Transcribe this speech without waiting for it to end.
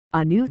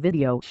A new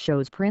video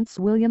shows Prince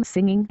William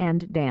singing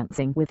and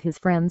dancing with his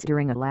friends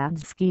during a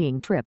lad's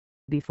skiing trip,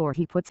 before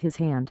he puts his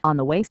hand on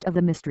the waist of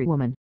the mystery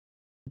woman.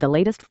 The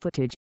latest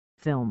footage,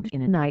 filmed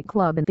in a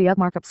nightclub in the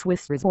upmarket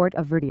Swiss resort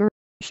of Verbier,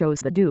 shows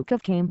the Duke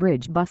of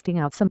Cambridge busting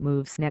out some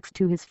moves next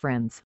to his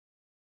friends.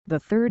 The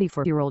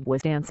 34-year-old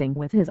was dancing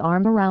with his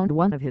arm around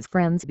one of his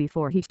friends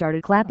before he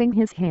started clapping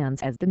his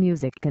hands as the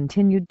music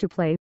continued to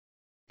play.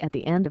 At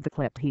the end of the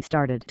clip, he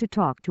started to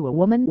talk to a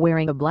woman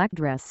wearing a black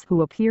dress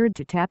who appeared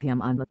to tap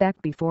him on the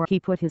back before he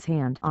put his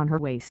hand on her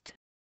waist.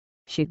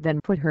 She then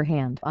put her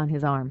hand on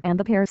his arm and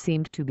the pair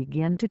seemed to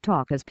begin to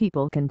talk as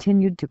people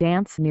continued to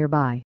dance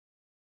nearby.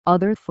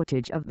 Other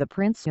footage of the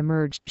prince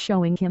emerged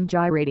showing him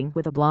gyrating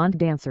with a blonde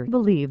dancer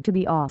believed to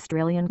be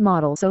Australian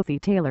model Sophie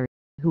Taylor,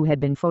 who had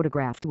been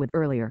photographed with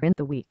earlier in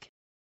the week.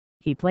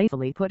 He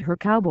playfully put her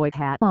cowboy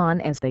hat on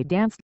as they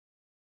danced.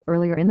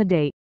 Earlier in the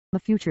day, the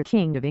future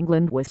King of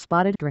England was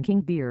spotted drinking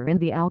beer in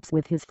the Alps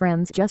with his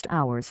friends just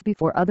hours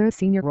before other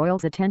senior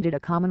royals attended a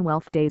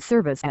Commonwealth Day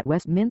service at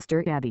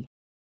Westminster Abbey.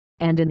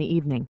 And in the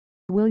evening,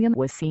 William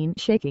was seen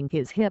shaking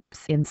his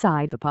hips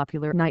inside the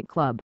popular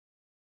nightclub.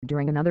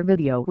 During another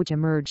video which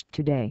emerged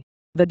today,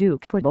 the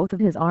Duke put both of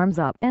his arms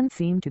up and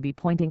seemed to be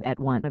pointing at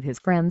one of his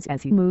friends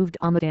as he moved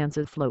on the dance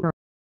floor.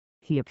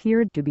 He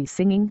appeared to be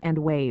singing and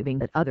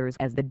waving at others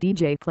as the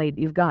DJ played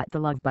 "You've Got the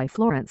Love" by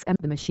Florence and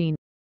the Machine.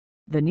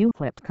 The new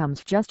clip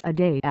comes just a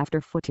day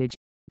after footage,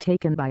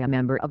 taken by a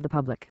member of the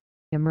public,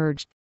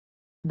 emerged.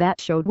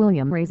 That showed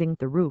William raising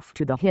the roof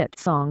to the hit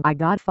song "I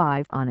Got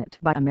Five on It"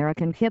 by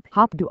American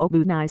hip-hop duo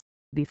Nice,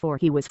 before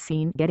he was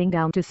seen getting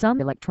down to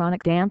some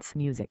electronic dance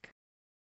music.